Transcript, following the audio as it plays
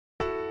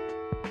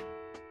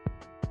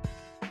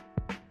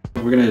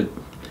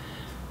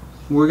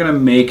we're gonna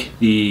make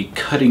the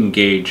cutting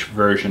gauge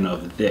version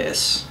of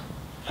this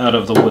out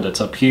of the wood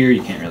that's up here.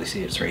 You can't really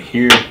see it, it's right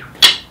here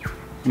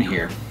and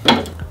here.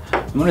 I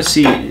want to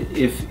see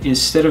if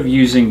instead of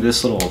using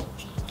this little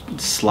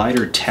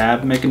slider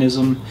tab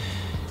mechanism,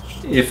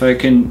 if I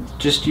can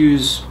just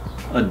use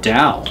a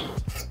dowel.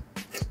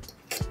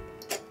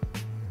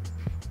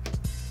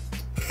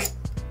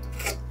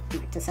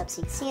 Mark this up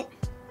so you can see it.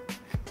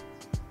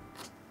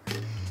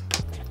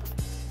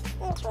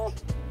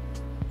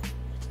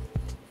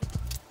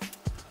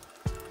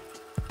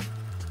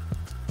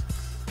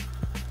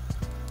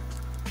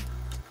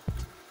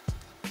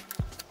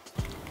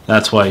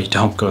 That's why you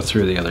don't go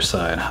through the other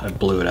side. I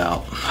blew it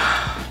out.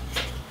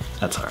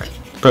 That's all right.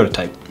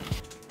 Prototype.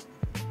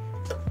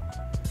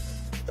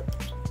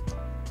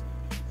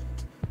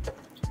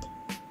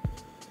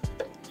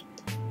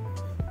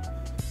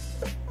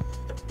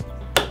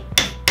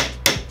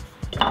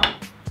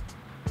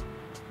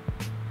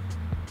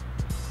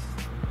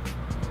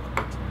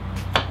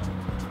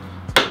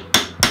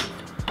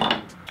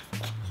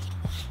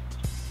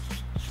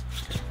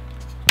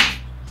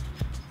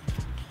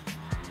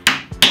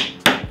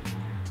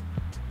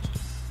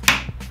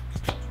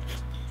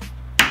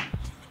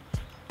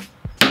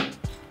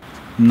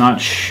 I'm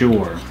not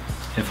sure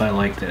if I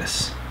like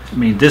this. I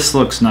mean, this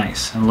looks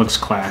nice and looks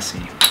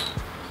classy.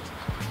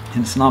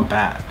 And it's not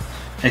bad.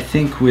 I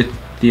think with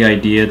the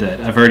idea that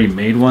I've already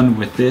made one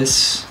with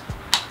this,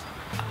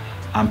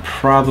 I'm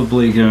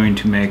probably going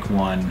to make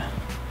one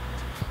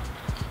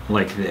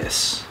like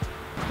this.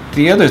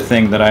 The other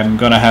thing that I'm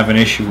going to have an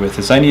issue with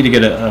is I need to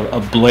get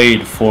a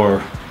blade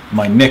for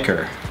my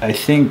knicker. I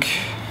think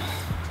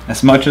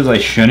as much as I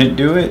shouldn't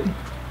do it,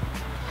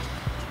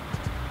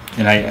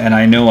 and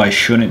I know I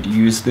shouldn't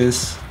use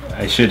this.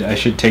 I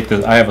should take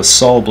the. I have a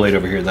saw blade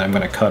over here that I'm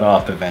going to cut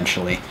off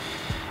eventually,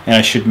 and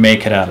I should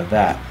make it out of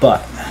that. But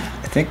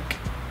I think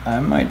I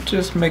might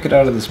just make it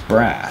out of this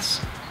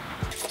brass.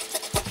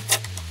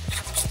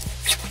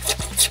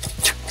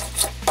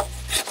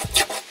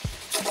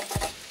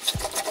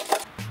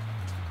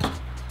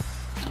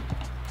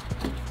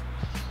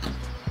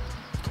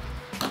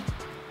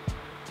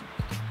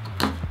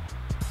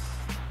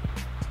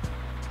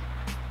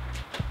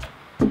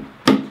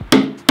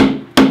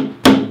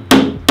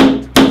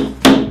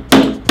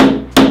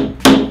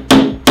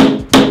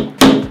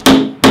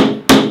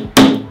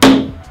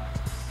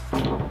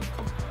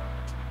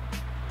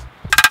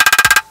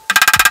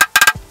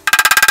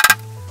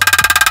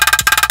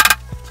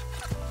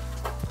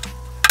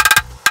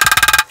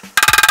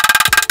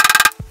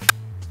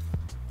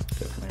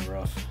 Definitely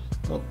rough.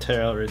 Little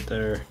tear out right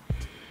there.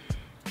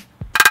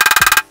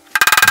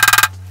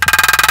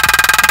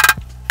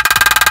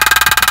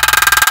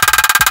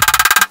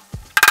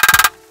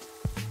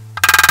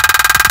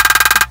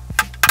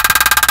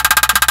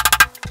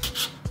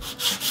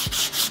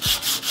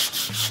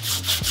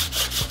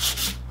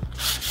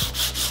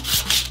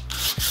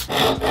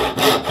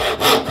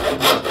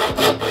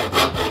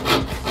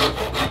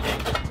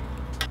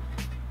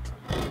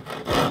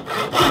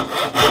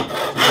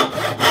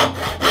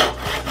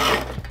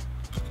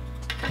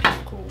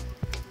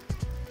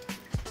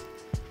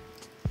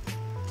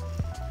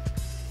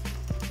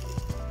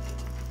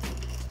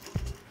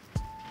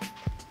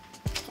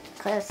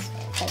 Close,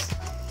 close.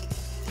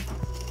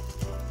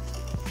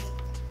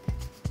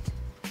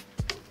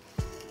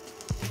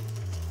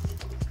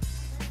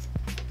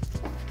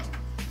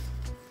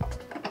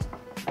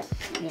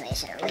 Really, I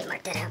should have really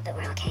marked that out, but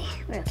we're okay.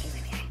 We're okay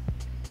where we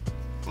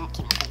are. That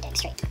came out pretty dang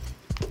straight.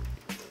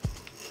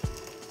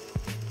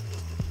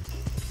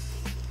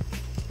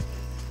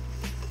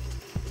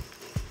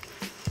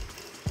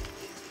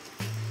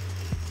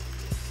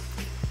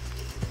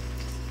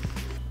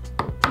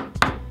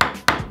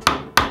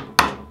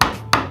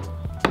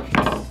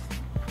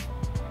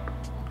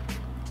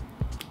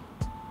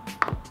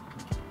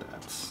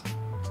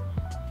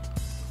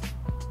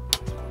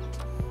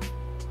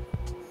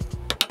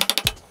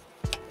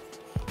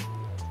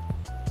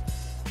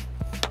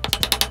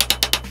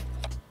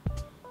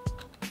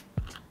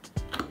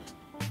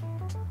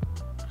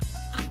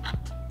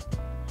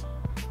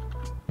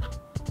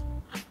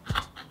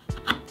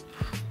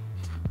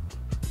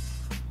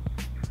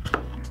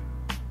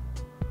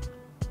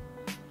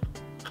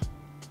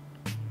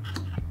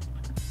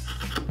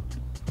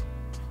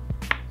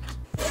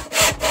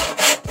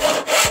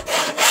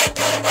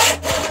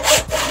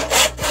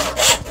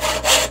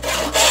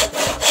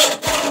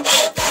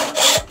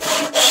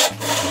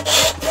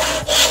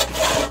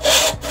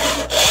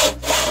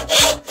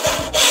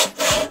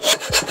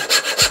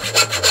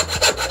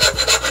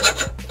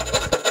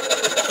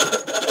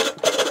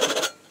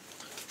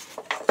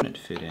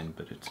 Fit in,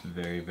 but it's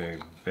very, very,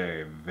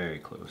 very, very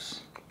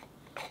close.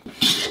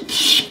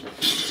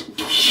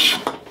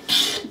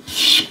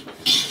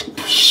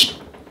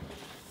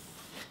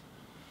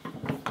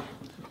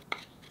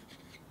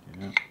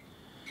 Yeah.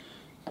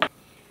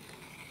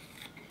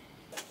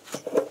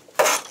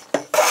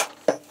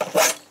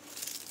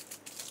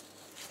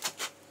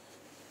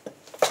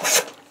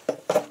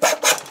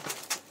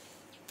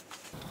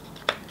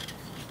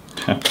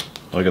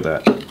 Look at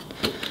that.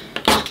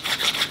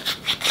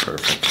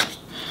 Perfect.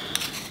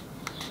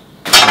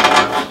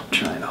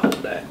 Trying to hold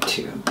that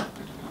too.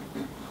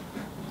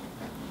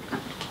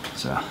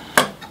 So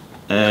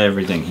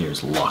everything here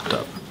is locked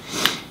up.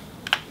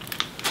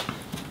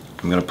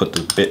 I'm gonna put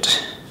the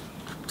bit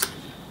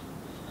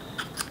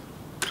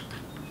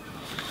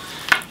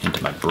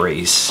into my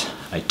brace.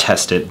 I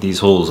tested these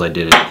holes. I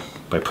did it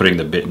by putting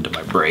the bit into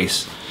my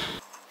brace.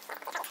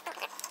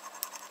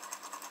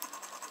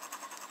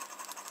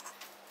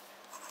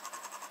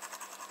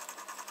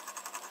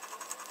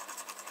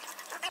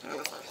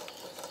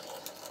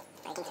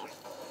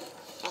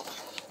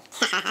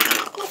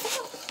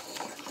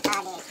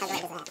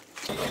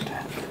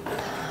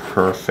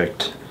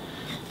 Perfect.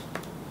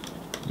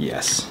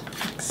 Yes.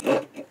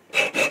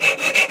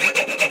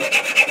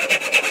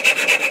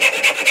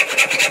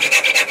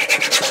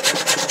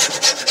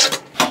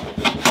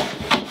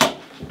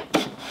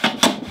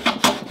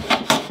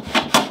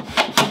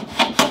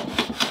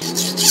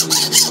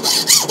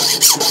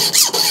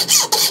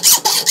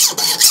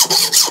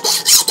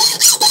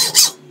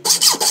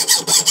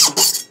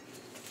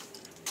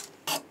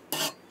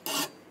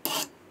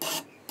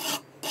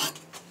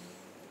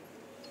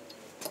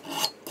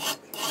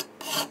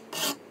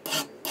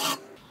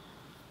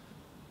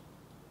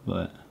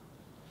 But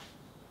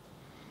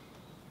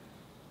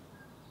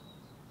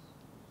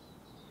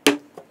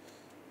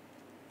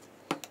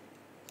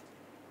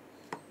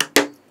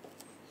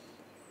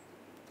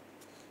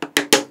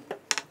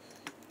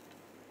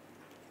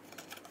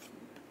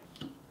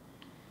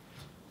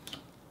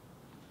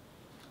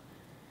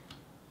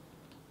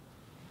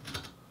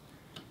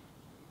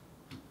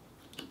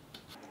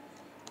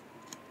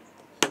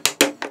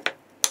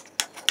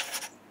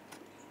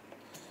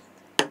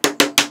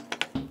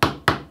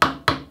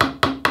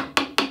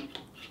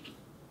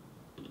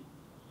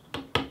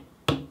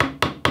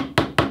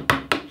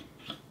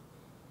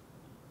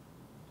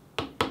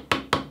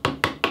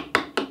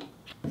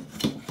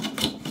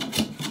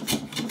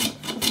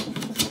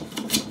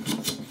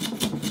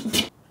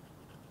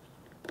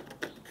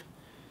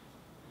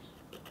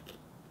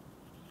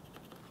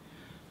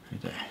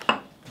right there,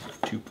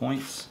 2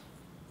 points.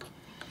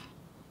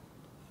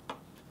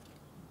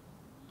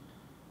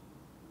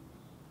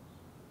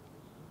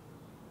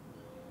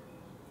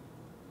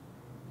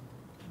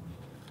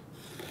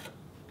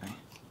 Okay.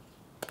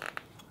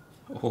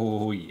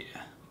 Oh yeah,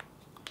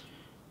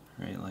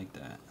 right like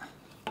that.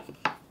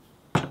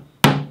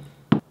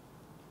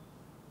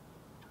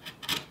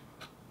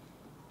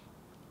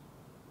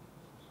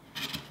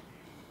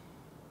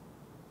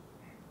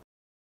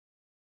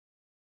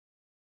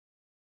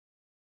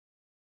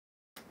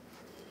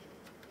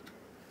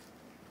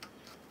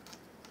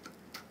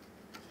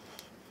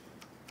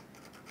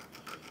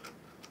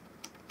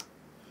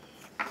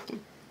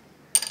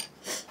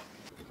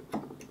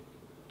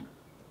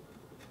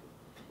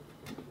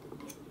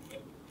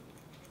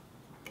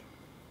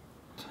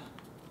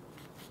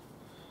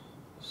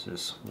 Is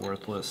this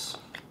worthless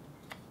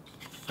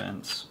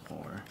fence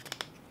or...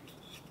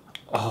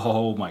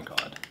 Oh my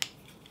god.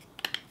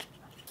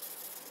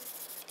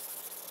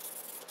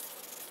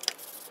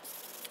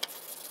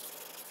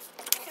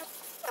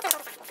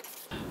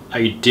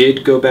 I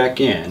did go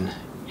back in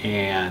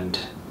and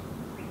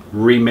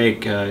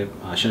remake, I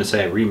shouldn't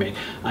say remake,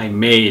 I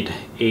made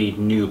a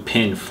new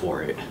pin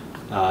for it.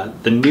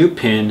 The new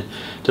pin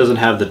doesn't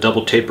have the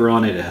double taper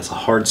on it, it has a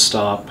hard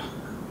stop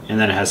and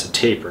then it has a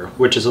taper,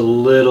 which is a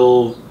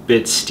little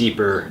bit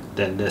steeper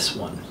than this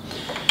one,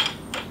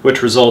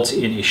 which results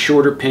in a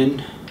shorter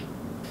pin.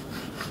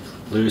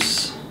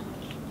 Loose.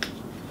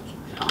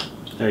 Oh,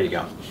 there you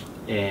go.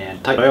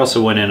 And tight. I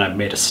also went in, I've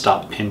made a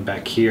stop pin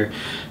back here,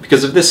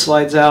 because if this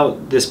slides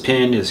out, this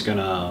pin is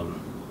gonna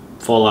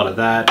fall out of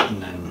that,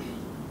 and then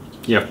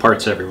you have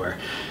parts everywhere.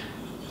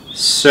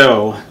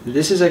 So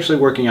this is actually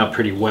working out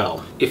pretty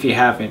well. If you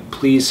haven't,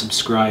 please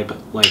subscribe,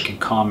 like, and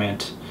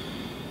comment.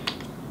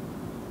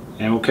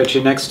 And we'll catch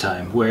you next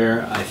time,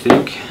 where I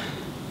think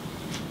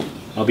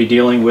I'll be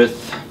dealing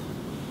with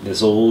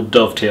this old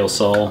dovetail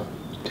saw,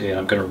 and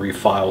I'm going to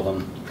refile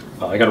them.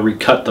 I got to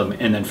recut them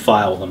and then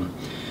file them,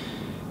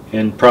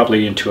 and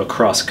probably into a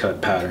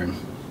cross-cut pattern.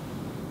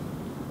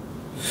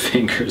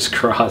 Fingers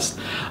crossed.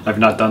 I've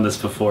not done this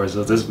before,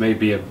 so this may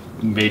be a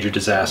major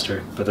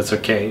disaster, but that's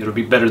okay. It'll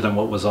be better than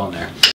what was on there.